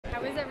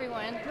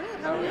everyone?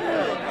 Good. How are you?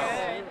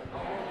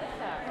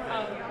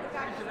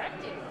 You're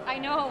directing. I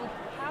know.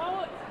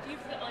 How do you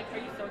feel? Like,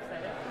 are you so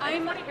excited? I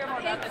want to hear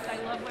more about this.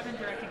 I love women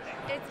directing things.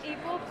 It's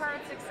equal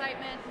parts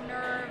excitement,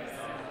 nerves,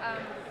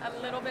 a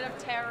little bit of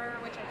terror,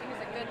 which I think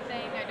is a good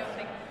thing. I don't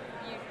think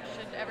you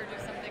should ever do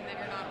something that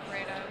you're not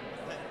afraid of.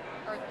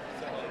 Or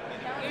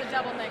that was a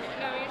double negative.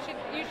 No,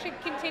 you should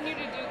continue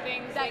to do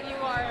things That you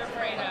are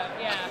afraid of.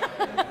 Yeah.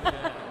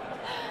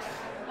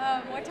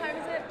 What time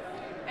is it?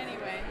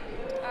 Anyway,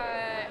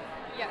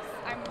 yes,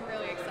 I'm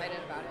really excited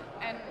about it,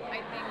 and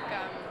I think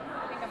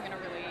I'm gonna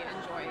really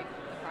enjoy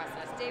the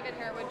process. David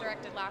Harewood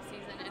directed last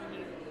season, and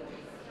he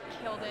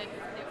killed it.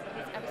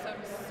 His episode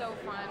was so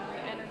fun.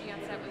 The energy on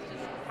set was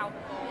just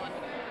palpable, and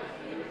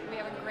we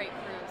have a great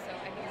crew, so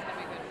I think it's gonna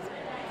be a good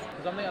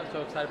experience. Something I'm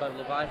so excited about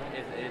Leviathan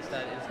is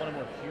that it's one of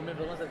the more human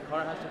villains that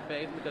Kara has to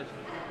face, because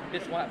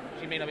this one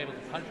she may not be able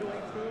to punch her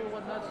way through or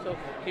whatnot. So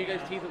can you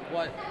guys tease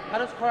how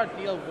does Kara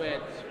deal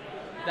with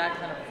that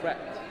kind of threat?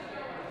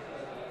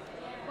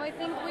 Well, I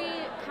think we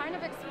kind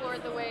of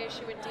explored the way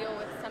she would deal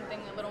with something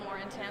a little more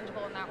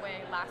intangible in that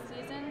way last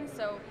season.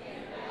 So,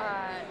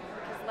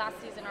 because last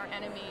season our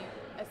enemy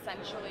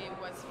essentially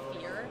was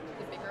fear,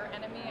 the bigger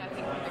enemy, I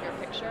think the bigger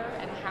picture,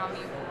 and how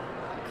you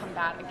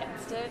combat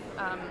against it.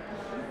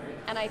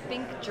 And I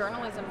think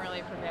journalism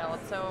really prevailed.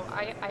 So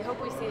I hope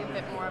we see a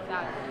bit more of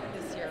that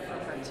this year from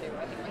her too.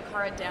 I think when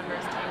Kara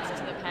Danvers takes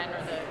to the pen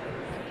or the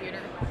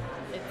computer,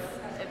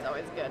 it's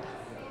always good.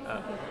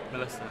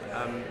 Melissa,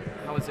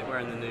 how was it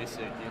wearing the new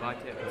suit? Do you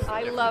like it?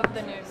 I love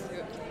the new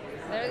suit.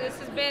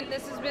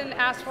 This has been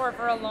asked for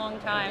a long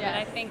time, Yes. and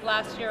I think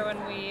last year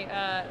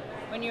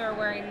when you were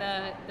wearing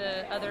the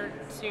other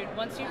suit,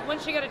 once you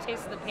got a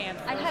taste of the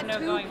pants, there was no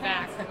going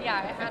back. Yeah,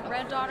 I had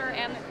Red Daughter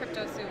and the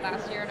Crypto suit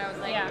last year, and I was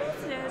like, Yeah.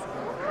 this is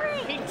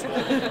great.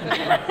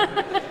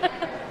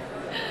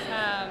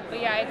 But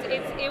yeah,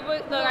 it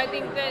was. Look, I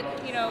think that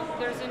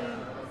there's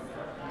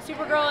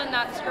Supergirl in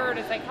that skirt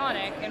is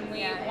iconic, and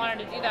we wanted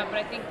to do that. But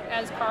I think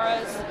as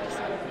Kara's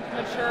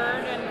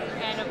matured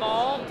and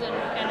evolved,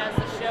 and as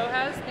the show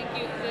has, I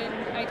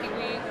think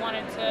we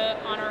wanted to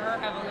honor her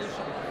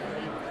evolution.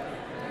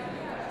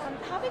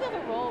 How big of a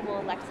role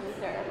will Lex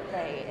Luthor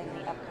play in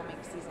the upcoming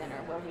season,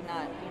 or will he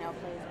not,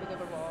 play as big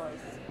of a role as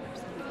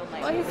some people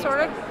might?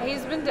 Well,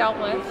 he's been dealt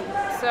with,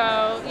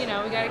 so we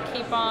got to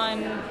keep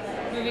on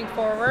moving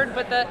forward.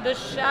 But the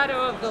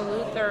shadow of the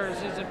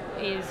Luthors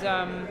is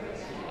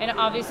and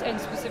obvious and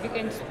specific,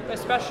 and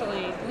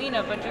especially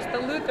Lena, but just the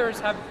Luthors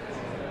have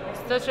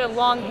such a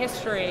long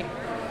history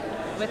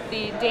with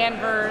the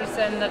Danvers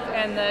and the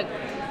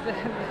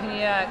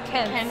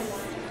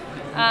Kents.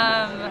 It's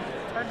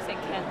hard to say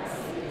Kents.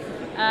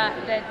 I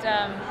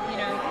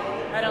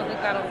don't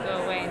think that'll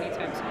go away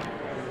anytime soon.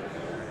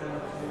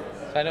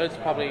 So I know it's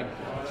probably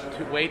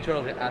way too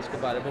early to ask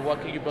about it, but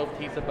what can you both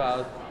tease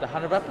about the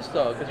 100th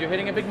episode? Because you're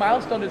hitting a big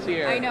milestone this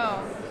year. I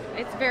know.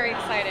 It's very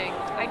exciting.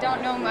 I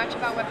don't know much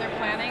about what they're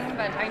planning,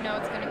 but I know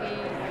it's going to be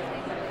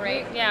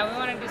great. Yeah, we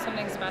want to do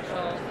something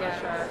special for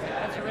sure.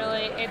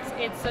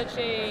 It's such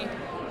a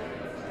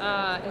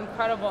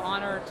incredible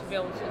honor to be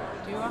able to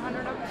do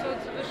 100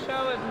 episodes of the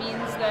show. It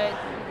means that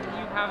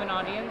you have an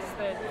audience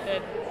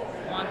that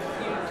wants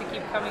you to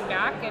keep coming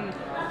back, and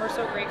we're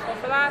so grateful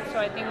for that. So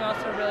I think we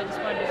also really just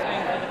want to do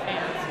something for the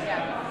fans.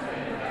 Yeah.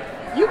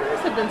 You guys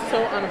have been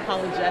so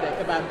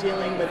unapologetic about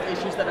dealing with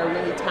issues that are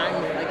really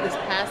timely, like this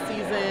past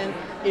season,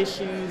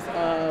 issues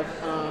of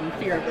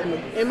fear of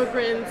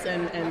immigrants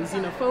and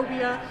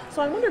xenophobia.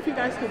 So I wonder if you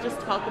guys could just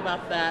talk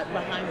about that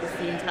behind the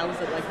scenes. How was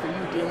it like for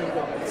you dealing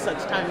with such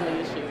timely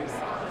issues?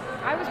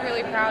 I was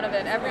really proud of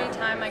it. Every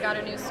time I got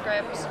a new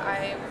script,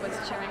 I was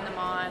cheering them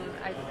on.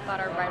 I thought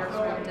our writers'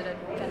 room did a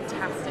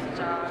fantastic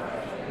job,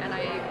 and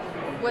I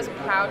was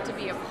proud to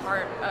be a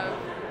part of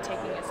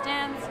taking a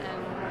stance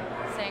and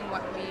saying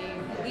what we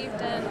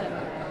believed in, and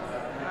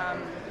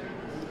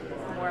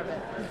more of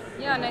it.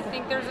 Yeah, and I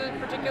think there's a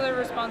particular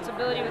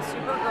responsibility with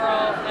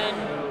Supergirl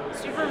and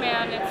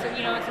Superman.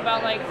 It's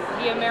about like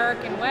the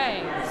American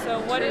way. So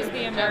what is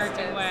the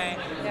American way?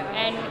 Yeah.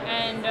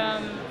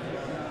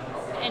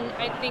 And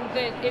I think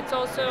that it's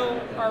also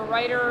our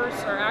writers,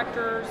 our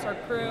actors, our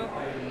crew.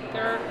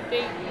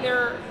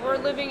 We're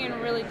living in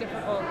really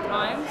difficult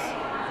times,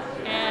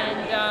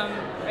 and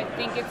I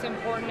think it's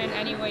important in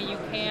any way you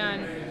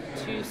can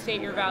to state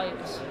your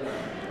values.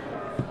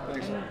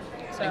 Thanks. So,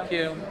 Thank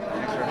you.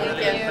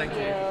 Thank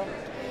you.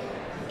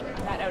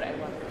 That note I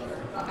love.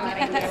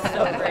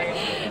 So great.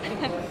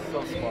 So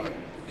smart.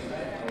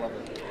 I love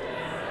it.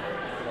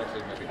 Could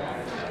actually maybe